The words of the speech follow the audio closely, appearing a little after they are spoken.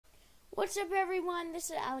What's up, everyone? This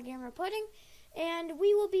is Alligator Pudding, and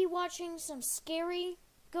we will be watching some scary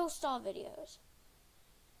ghost doll videos.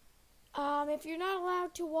 If you're not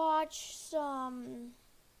allowed to watch some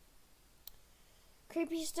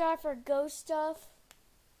creepy stuff or ghost stuff,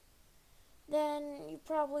 then you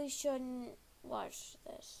probably shouldn't watch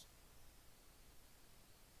this.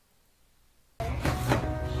 There's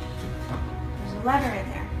a letter in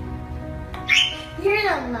there. You're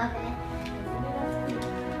gonna love it.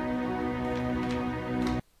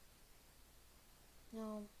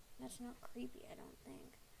 No, that's not creepy, I don't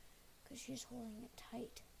think, because she's holding it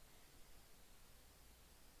tight.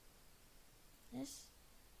 This?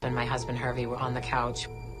 And my husband Hervey were on the couch.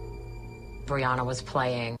 Brianna was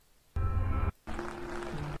playing.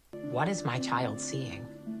 What is my child seeing?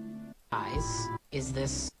 Guys, is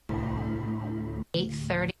this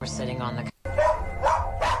 8:30? We're sitting on the couch.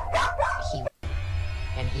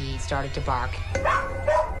 He started to bark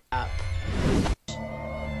up.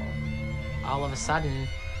 All of a sudden,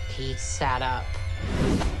 he sat up.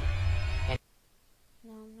 And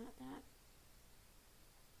No, not that.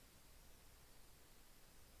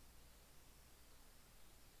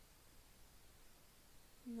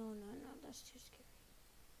 No, that's too scary.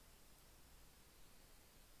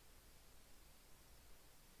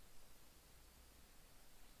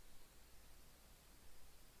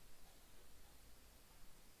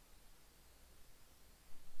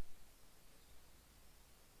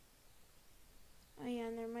 Oh yeah,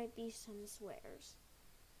 and there might be some swears.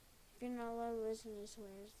 If you're not allowed to listen to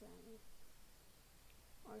swears, then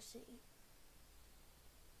or see.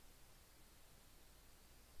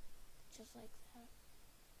 Just like that.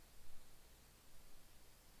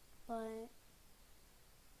 But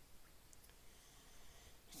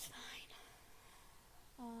it's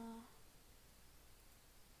fine.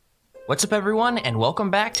 What's up, everyone, and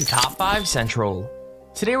welcome back to Top 5 Central.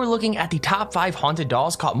 Today we're looking at the top 5 haunted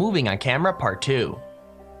dolls caught moving on camera part 2.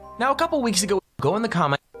 Now, a couple weeks ago, go in the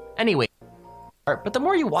comments anyway, but the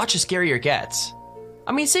more you watch, the scarier it gets.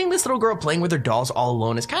 I mean, seeing this little girl playing with her dolls all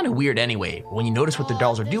alone is kind of weird anyway, but when you notice what the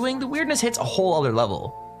dolls are doing, the weirdness hits a whole other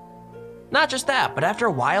level. Not just that, but after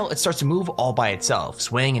a while, it starts to move all by itself,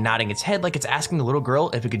 swaying and nodding its head like it's asking the little girl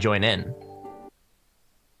if it could join in.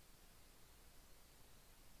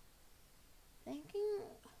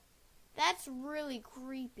 That's really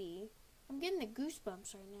creepy. I'm getting the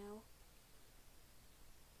goosebumps right now.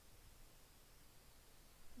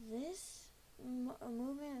 This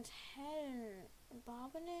moving its head and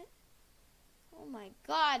bobbing it? Oh my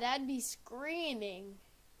god, I'd be screaming.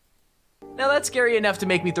 Now that's scary enough to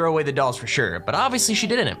make me throw away the dolls for sure, but obviously she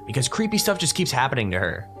didn't, because creepy stuff just keeps happening to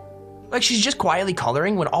her. Like she's just quietly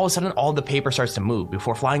coloring when all of a sudden all the paper starts to move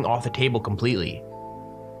before flying off the table completely.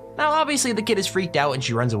 Now obviously the kid is freaked out and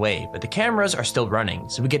she runs away, but the cameras are still running,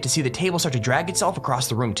 so we get to see the table start to drag itself across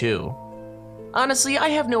the room too. Honestly, I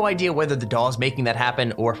have no idea whether the doll is making that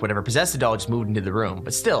happen or if whatever possessed the doll just moved into the room,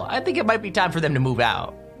 but still, I think it might be time for them to move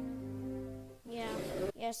out.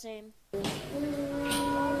 Yeah, same. Oh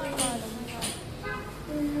my god, oh my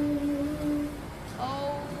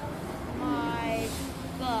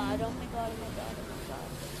god. Oh my god,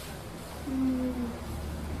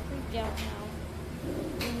 Freaked out now.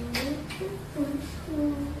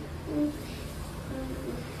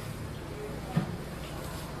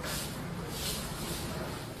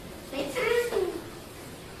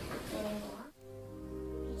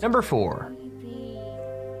 Number 4.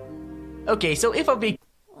 Okay, so if I'm being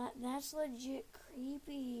That's legit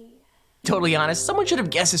creepy. totally honest, someone should have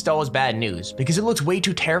guessed this doll was bad news, because it looks way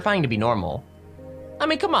too terrifying to be normal. I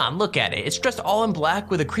mean, come on, look at it. It's dressed all in black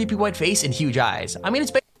with a creepy white face and huge eyes. I mean,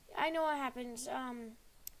 it's I know what happens.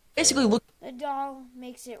 basically look The doll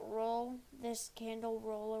makes it roll, this candle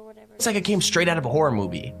roll or whatever. it's like it came straight out of a horror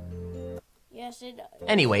movie. Yes, it does.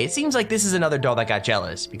 Anyway, it seems like this is another doll that got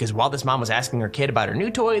jealous, because while this mom was asking her kid about her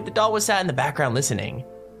new toy, the doll was sat in the background listening.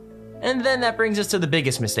 And then that brings us to the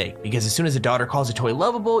biggest mistake, because as soon as the daughter calls the toy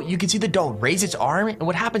lovable, you can see the doll raise its arm, and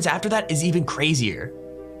what happens after that is even crazier.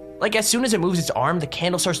 Like as soon as it moves its arm, the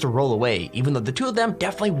candle starts to roll away, even though the two of them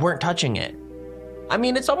definitely weren't touching it. I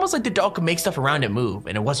mean, it's almost like the doll could make stuff around it move,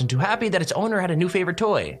 and it wasn't too happy that its owner had a new favorite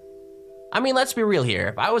toy. I mean, let's be real here.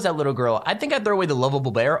 If I was that little girl, I think I'd throw away the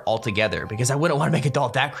lovable bear altogether, because I wouldn't want to make a doll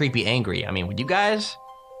that creepy angry. I mean, would you guys?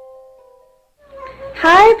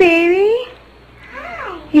 Hi, baby.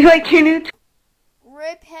 Hi. You like your new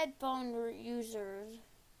RIP headphone users.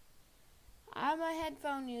 I'm a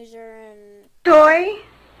headphone user and toy?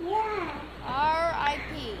 Yeah.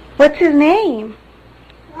 R.I.P. What's his name?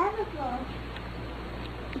 Lovable.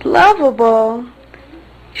 Lovable.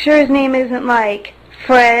 Sure his name isn't like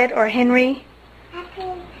Fred or Henry? I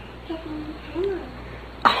think his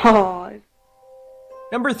Oh,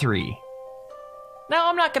 Number 3. Now,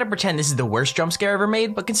 I'm not gonna pretend this is the worst jump scare ever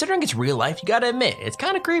made, but considering it's real life, you gotta admit, it's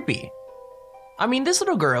kinda creepy. I mean, this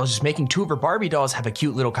little girl is just making 2 of her Barbie dolls have a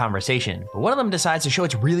cute little conversation, but one of them decides to show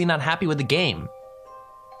it's really not happy with the game.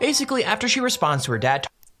 Basically, after she responds to her dad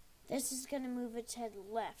This is gonna move its head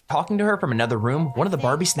left. talking to her from another room, one of the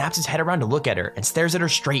Barbies snaps his head around to look at her and stares at her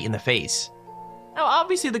straight in the face. Now,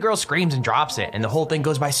 obviously the girl screams and drops it, and the whole thing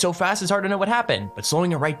goes by so fast it's hard to know what happened, but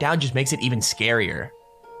slowing it right down just makes it even scarier.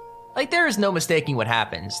 Like, there is no mistaking what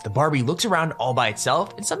happens. The Barbie looks around all by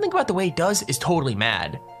itself, and something about the way it does is totally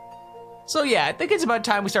mad. So yeah, I think it's about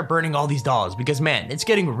time we start burning all these dolls, because man, it's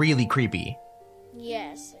getting really creepy.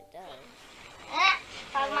 Yes, it does.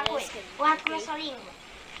 Pag makuha. Buhat ko na sa ring.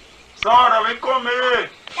 Sara, vem comer!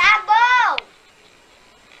 Tá bom!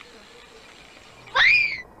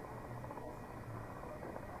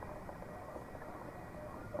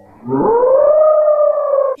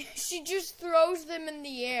 She just throws them in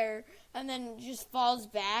the air and then just falls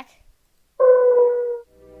back.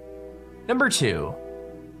 Number 2.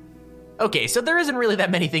 Okay, so there isn't really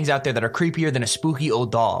that many things out there that are creepier than a spooky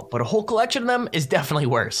old doll, but a whole collection of them is definitely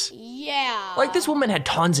worse. Yeah. Like, this woman had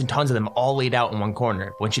tons and tons of them all laid out in one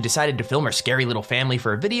corner, but when she decided to film her scary little family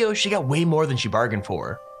for a video, she got way more than she bargained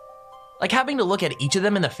for. Like, having to look at each of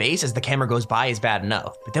them in the face as the camera goes by is bad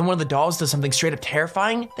enough, but then one of the dolls does something straight up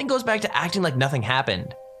terrifying, then goes back to acting like nothing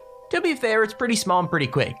happened. To be fair, it's pretty small and pretty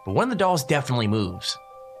quick, but one of the dolls definitely moves.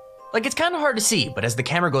 Like, it's kind of hard to see, but as the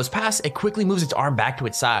camera goes past, it quickly moves its arm back to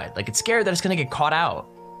its side, like it's scared that it's gonna get caught out.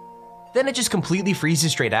 Then it just completely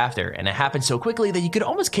freezes straight after, and it happens so quickly that you could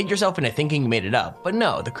almost kid yourself into thinking you made it up, but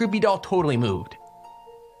no, the creepy doll totally moved.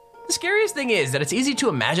 The scariest thing is that it's easy to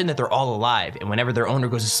imagine that they're all alive, and whenever their owner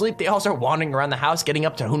goes to sleep, they all start wandering around the house getting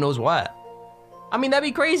up to who knows what. I mean, that'd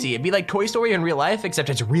be crazy, it'd be like Toy Story in real life, except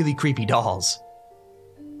it's really creepy dolls.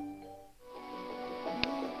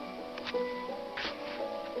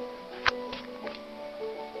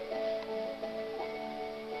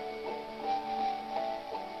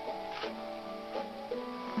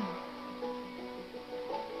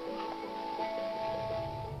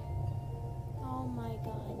 Oh my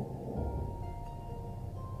god.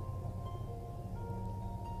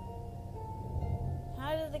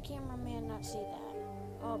 How did the cameraman not see that?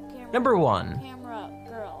 Oh, camera. Number 1. Camera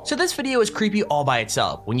girl. So this video is creepy all by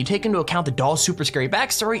itself. When you take into account the doll's super scary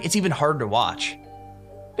backstory, it's even harder to watch.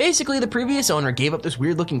 Basically, the previous owner gave up this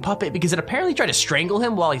weird looking puppet because it apparently tried to strangle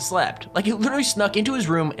him while he slept. Like, it literally snuck into his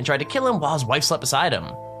room and tried to kill him while his wife slept beside him.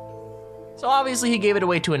 So obviously he gave it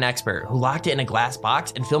away to an expert, who locked it in a glass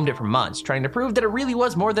box and filmed it for months, trying to prove that it really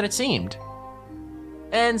was more than it seemed.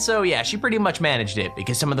 And so yeah, she pretty much managed it,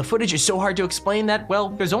 because some of the footage is so hard to explain that, well,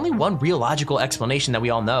 there's only one real logical explanation that we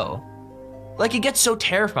all know. Like, it gets so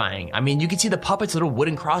terrifying. I mean, you can see the puppet's little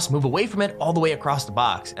wooden cross move away from it all the way across the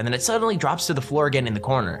box, and then it suddenly drops to the floor again in the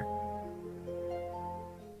corner.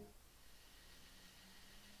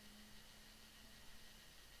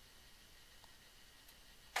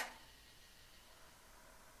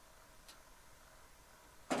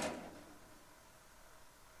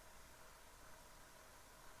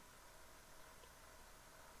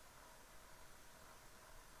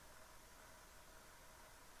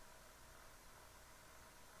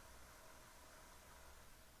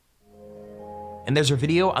 And there's a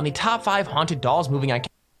video on the top 5 haunted dolls moving on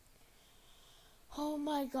Oh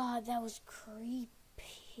my god, that was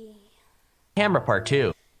creepy. camera part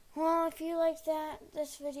 2. Well, if you liked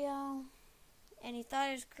this video, and you thought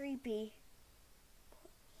it was creepy,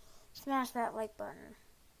 smash that like button.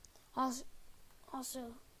 Also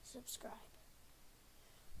subscribe.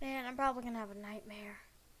 Man, I'm probably gonna have a nightmare.